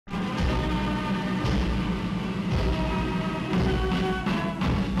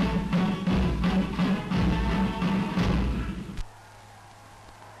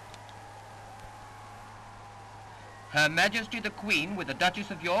Her Majesty the Queen, with the Duchess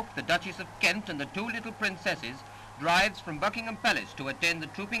of York, the Duchess of Kent, and the two little princesses, drives from Buckingham Palace to attend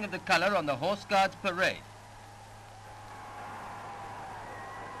the trooping of the colour on the Horseguards parade.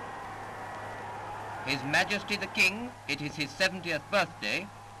 His Majesty the King, it is his 70th birthday,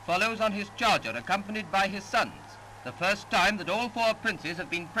 follows on his charger accompanied by his sons, the first time that all four princes have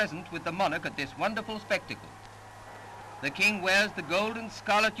been present with the monarch at this wonderful spectacle. The King wears the gold and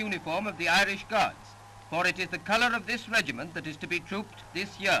scarlet uniform of the Irish Guards, for it is the colour of this regiment that is to be trooped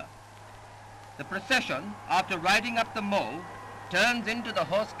this year. The procession, after riding up the mole, turns into the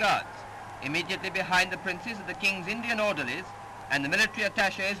Horseguards. Immediately behind the princes are the King's Indian orderlies and the military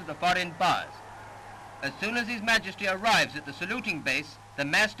attachés of the foreign powers. As soon as His Majesty arrives at the saluting base, the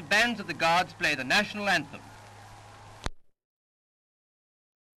massed bands of the Guards play the national anthem.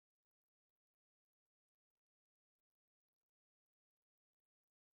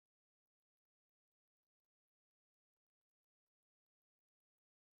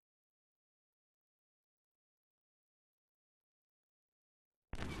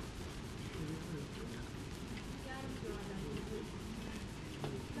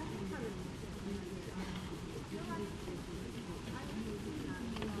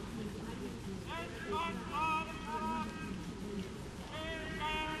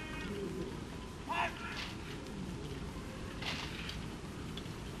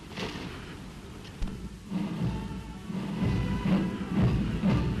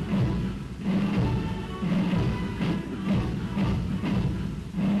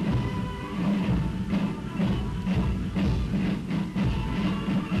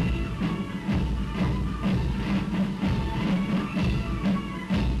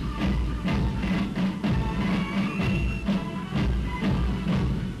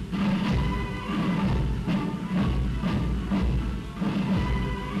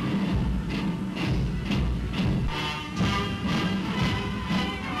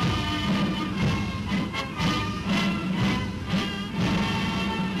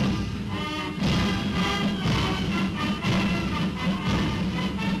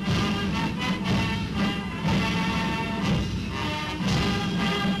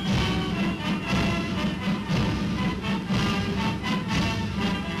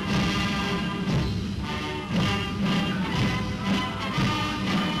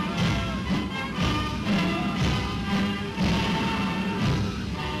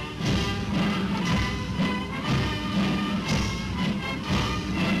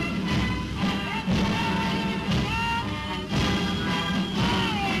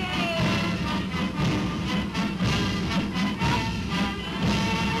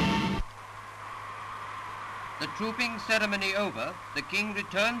 The trooping ceremony over, the King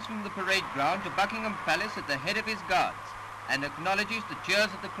returns from the parade ground to Buckingham Palace at the head of his guards and acknowledges the cheers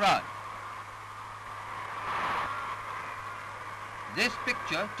of the crowd. This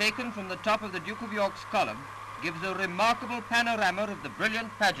picture, taken from the top of the Duke of York's column, gives a remarkable panorama of the brilliant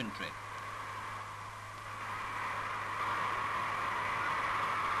pageantry.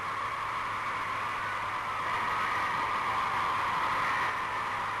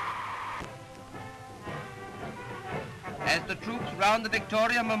 As the troops round the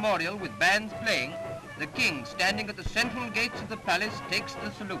Victoria Memorial with bands playing, the King, standing at the central gates of the palace, takes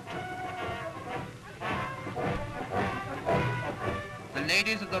the salute. The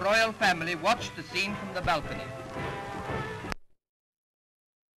ladies of the royal family watch the scene from the balcony.